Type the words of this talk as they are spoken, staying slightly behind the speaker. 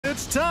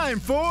It's time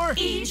for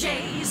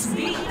EJ's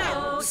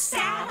Vino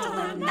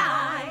Saturday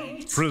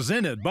Night.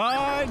 Presented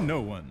by No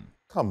One.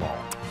 Come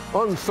on.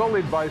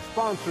 Unsullied by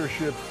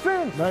sponsorship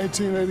since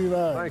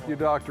 1989. Thank you,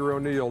 Dr.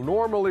 O'Neill.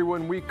 Normally,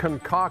 when we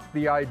concoct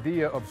the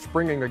idea of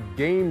springing a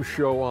game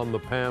show on the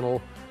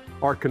panel,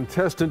 our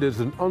contestant is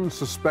an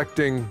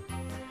unsuspecting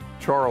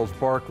Charles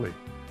Barkley.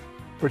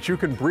 But you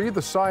can breathe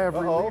a sigh of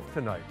relief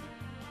tonight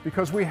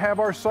because we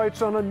have our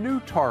sights on a new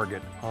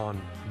target on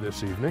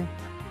this evening.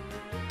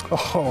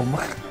 Oh,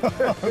 my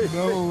God.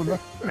 No.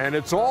 And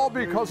it's all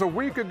because a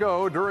week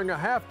ago, during a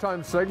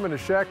halftime segment, as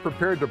Shaq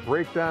prepared to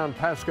break down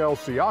Pascal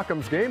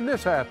Siakam's game,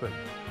 this happened.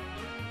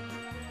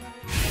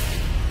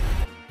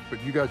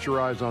 But you got your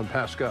eyes on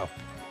Pascal.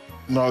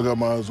 No, I got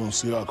my eyes on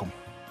Siakam.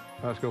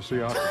 Pascal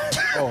Siakam.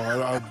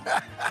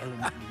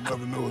 I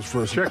never knew his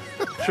first Check.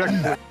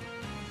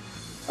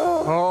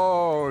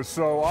 Oh,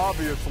 so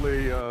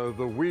obviously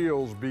the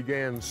wheels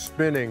began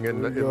spinning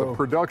in the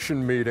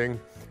production meeting.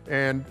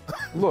 And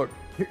look,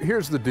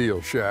 here's the deal,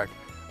 Shaq.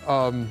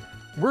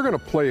 We're going to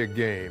play a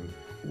game.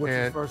 What's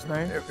his first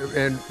name?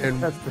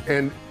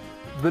 And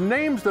the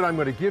names that I'm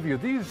going to give you,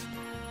 these,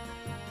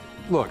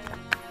 look,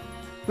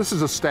 this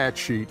is a stat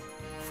sheet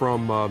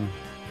from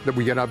that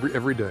we get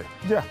every day.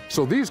 Yeah.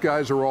 So these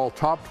guys are all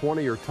top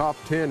 20 or top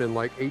 10 in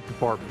like 8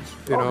 departments.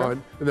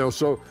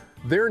 So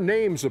their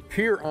names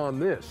appear on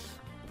this.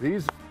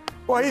 These.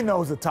 Well, he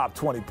knows the top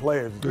 20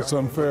 players. It's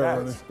unfair,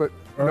 Ernie. But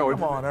no,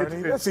 come on,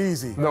 Ernie. That's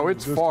easy. No,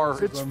 it's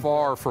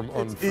far from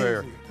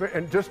unfair.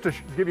 And just to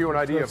give you an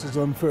idea, This is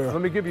unfair.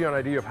 let me give you an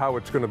idea of how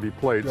it's going to be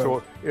played. Yeah.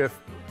 So if,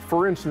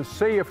 for instance,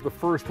 say if the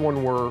first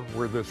one were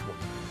this one,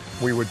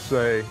 we would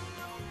say,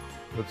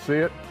 let's see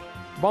it,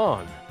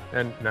 Bond.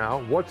 And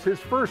now, what's his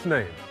first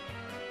name?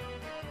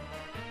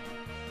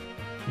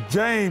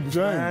 James,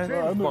 man.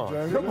 James. I know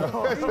Bond. James.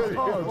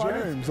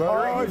 James.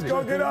 Oh, it's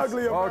going to get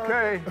ugly.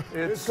 Okay,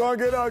 It's going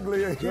to get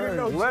ugly.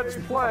 let's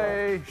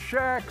play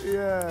Shaq's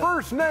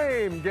first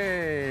name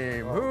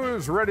game.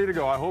 Who's ready to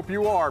go? I hope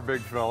you are, big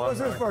fella. What's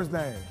his first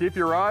name? Keep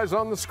your eyes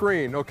on the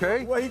screen,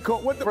 okay? What he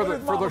called? For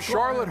the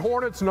Charlotte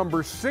Hornets,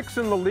 number 6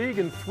 in the league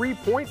in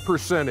three-point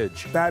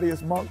percentage.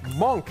 Thaddeus Monk.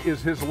 Monk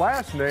is his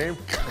last name.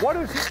 What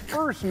is his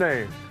first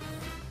name?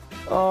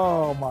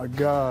 Oh, my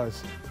gosh.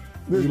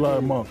 Eli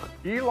Monk.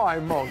 Eli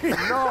Monk.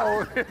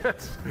 No,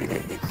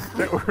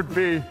 that would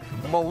be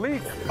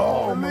Malik.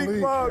 Oh, Malik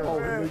Monk,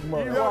 man. Malik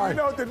Monk. Yo, you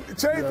know,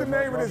 change the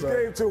name of this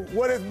game to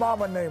what is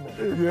Mama name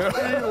him?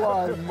 Yeah.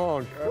 Eli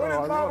Monk. What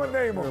is Mama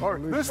name him? All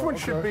right, this one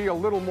should be a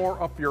little more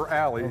up your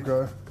alley.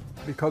 Okay.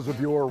 Because of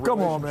your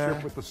Come on, relationship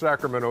man. with the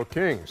Sacramento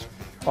Kings.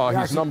 He's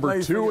actually number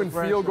plays for 2 your in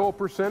franchise. field goal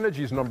percentage.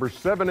 He's number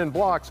 7 in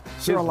blocks.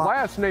 His Sherlock.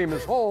 last name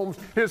is Holmes.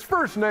 His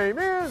first name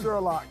is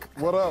Sherlock.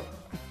 What up?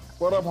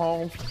 What up,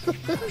 Holmes?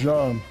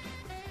 John.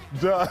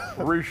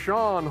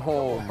 Rashawn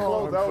Holmes.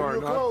 Close. That was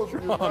real close.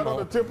 You're right on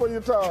the tip of your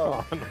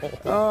tongue.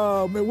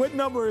 Man, what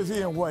number is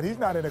he in what? He's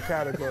not in the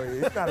category.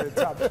 He's not in the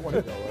top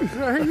 20, though.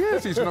 Right? Yeah, he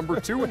is. He's number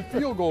 2 in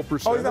field goal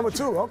percentage. Oh, he's number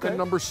 2. Okay. And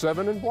number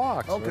 7 in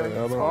blocks. Okay.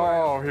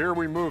 Oh, here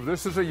we move.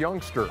 This is a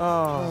youngster.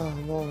 Oh,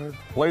 Lord.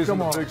 Plays in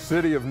the big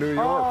city of New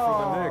York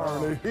for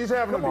the Knicks. He's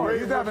having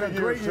a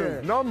great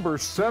year. Number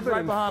 7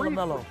 right in behind free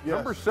LaMelo.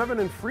 Number 7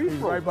 in free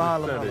throw right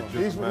behind percentage.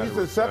 LaMelo. as a matter He's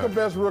the of second fact.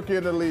 best rookie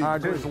in the league. I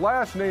agree. His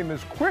last name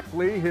is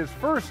Quickly. His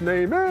first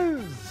name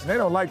is They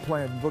don't like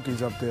playing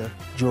rookies up there.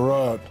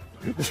 Gerard.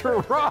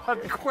 Gerard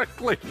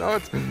Quickly. No,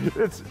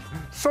 it's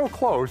so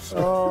close.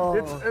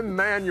 It's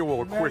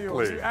Emmanuel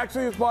Quickly.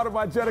 Actually, it's part of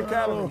my Jet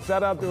Academy.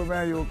 Shout out to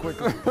Emmanuel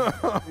Quickly.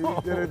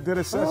 He did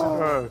a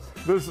session.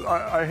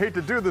 I hate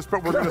to do this,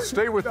 but we're going to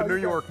stay with the New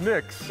York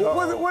Knicks.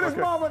 What is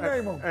Mama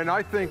name him? And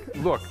I think,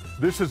 look,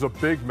 this is a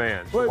big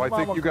man, What so is I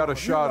think Mama you got a call him?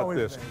 shot You know at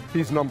his this. name.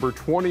 He's number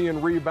 20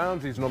 in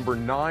rebounds. He's number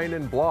 9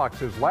 in blocks.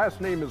 His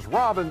last name is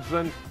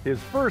Robinson.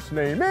 His first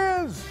name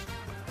is...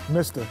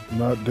 Mister.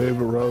 Not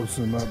David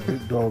Robinson, not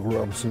Big Dog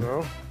Robinson.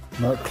 No,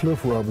 Not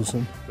Cliff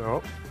Robinson.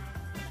 no.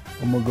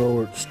 I'm going to go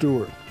with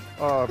Stewart.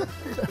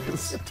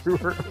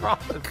 Stuart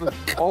Robinson,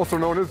 also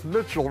known as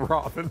Mitchell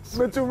Robinson.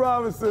 Mitchell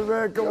Robinson,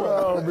 man, come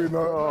on.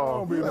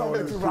 Don't be no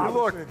Mitchell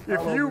Robinson.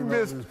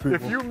 Look,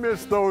 if you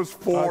missed those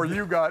 4,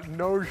 you got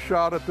no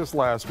shot at this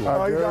last one.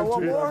 Oh, you got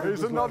one more?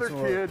 He's another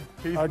kid.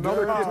 He's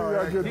another guarantee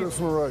I kid. get this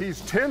one right.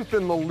 He's 10th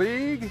in the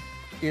league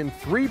in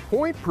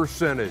three-point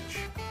percentage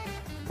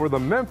for the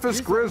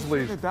Memphis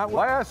Grizzlies.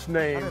 Last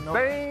name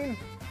Bain.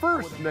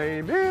 First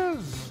name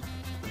is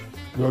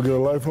Do I get a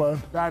lifeline?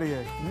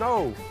 Battier.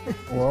 no.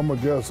 Well, I'm going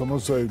to guess. I'm going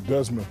to say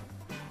Desmond.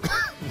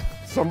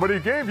 Somebody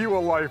gave you a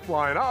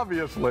lifeline,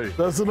 obviously.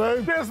 That's the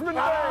name? Desmond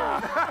Wait,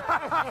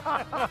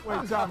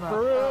 time For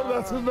out. real?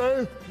 That's the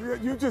name?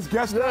 You just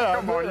guessed Yeah, that?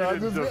 Come on, you I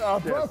didn't just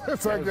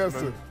promise I guess guessed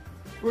Desmond. it.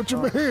 What you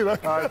mean?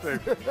 I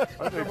think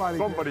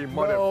somebody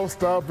might No, have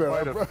stop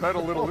might it. have fed a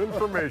little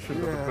information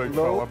to the big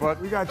No. fella,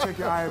 but We got to check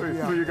your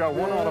IFB so you got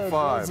 1 out of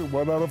 5.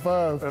 1 out of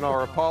 5. And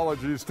our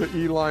apologies to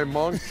Eli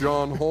Monk,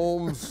 John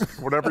Holmes,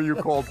 whatever you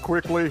called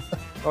Quickly.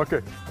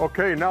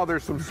 Okay, now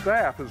there's some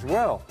staff as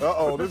well.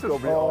 Uh-oh, this is going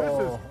to be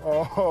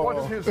what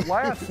is his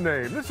last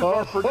name? This is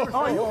our producer.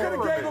 Oh, you could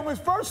have gave him his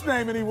first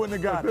name and he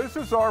wouldn't have got it. This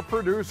is our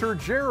producer,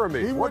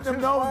 Jeremy. He What's wouldn't have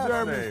his known last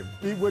Jeremy. name?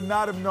 He would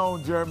not have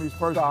known Jeremy's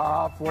first name.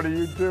 Stop. What are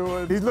you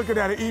doing? He's looking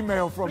at an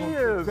email from He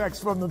him, is.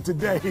 text from them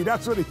today.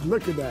 That's what he's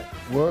looking at.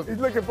 What? He's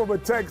looking for a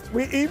text.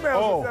 We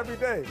email us every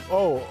day.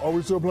 Oh, are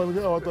we still playing the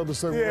game? Oh, I thought the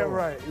same. Yeah,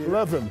 right. Yeah.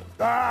 11.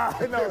 Ah,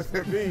 I know it's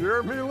the B.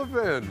 Jeremy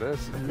Levin.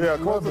 Yeah,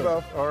 close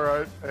enough. All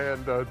right.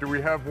 And do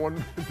we have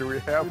one? Do we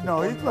have No,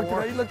 one he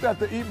more? looked at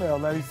the email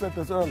that he sent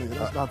us earlier.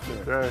 That's not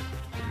fair.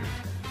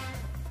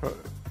 Okay.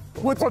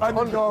 What's What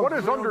Underdog's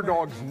is real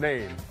Underdog's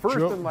name? First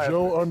and last.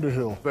 Joe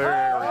Underhill.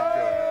 There we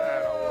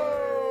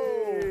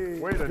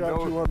go. Way to Got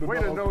you, know, way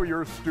to Underdog. know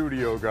your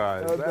studio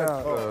guys. No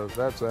doubt.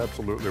 That's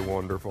absolutely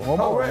wonderful. One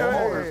more.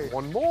 wait.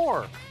 One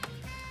more.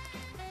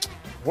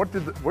 What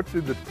did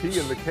the T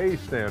and the K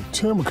stand for?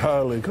 Tim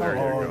Kiley. Come There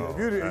you on. go.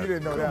 You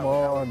didn't know that. Come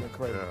one. That on. was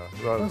crazy.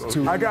 Yeah, That's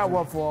too I got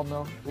one for him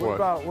though.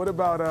 What? What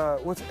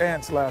about what's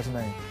Ant's last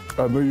name?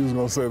 I knew you was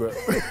going to say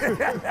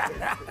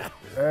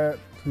that.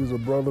 He's a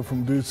brother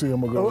from D.C. I'm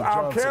going to go with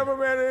Our Johnson.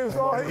 cameraman is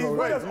on. He's with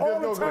us you all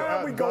didn't the know that.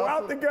 time. We go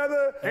out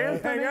together and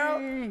hang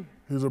out. Anthony.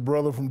 He's a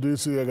brother from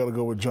D.C. I got to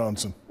go with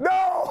Johnson.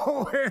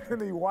 No,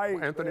 Anthony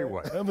White. Anthony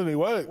White. Anthony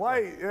White.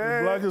 White, yeah.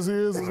 As black as he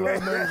is, his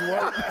last name is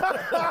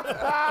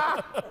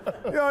White.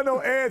 You don't know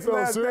Ant's No,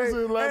 last seriously,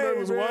 name. his last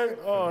name is man. White?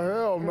 Oh,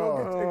 hell Go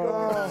no.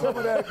 get some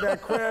of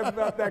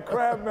that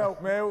crab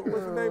milk, man.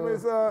 What's the name of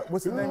his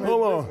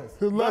Hold on. business?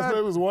 His last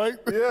name is White?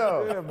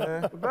 Yeah,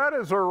 man. That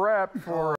is a wrap for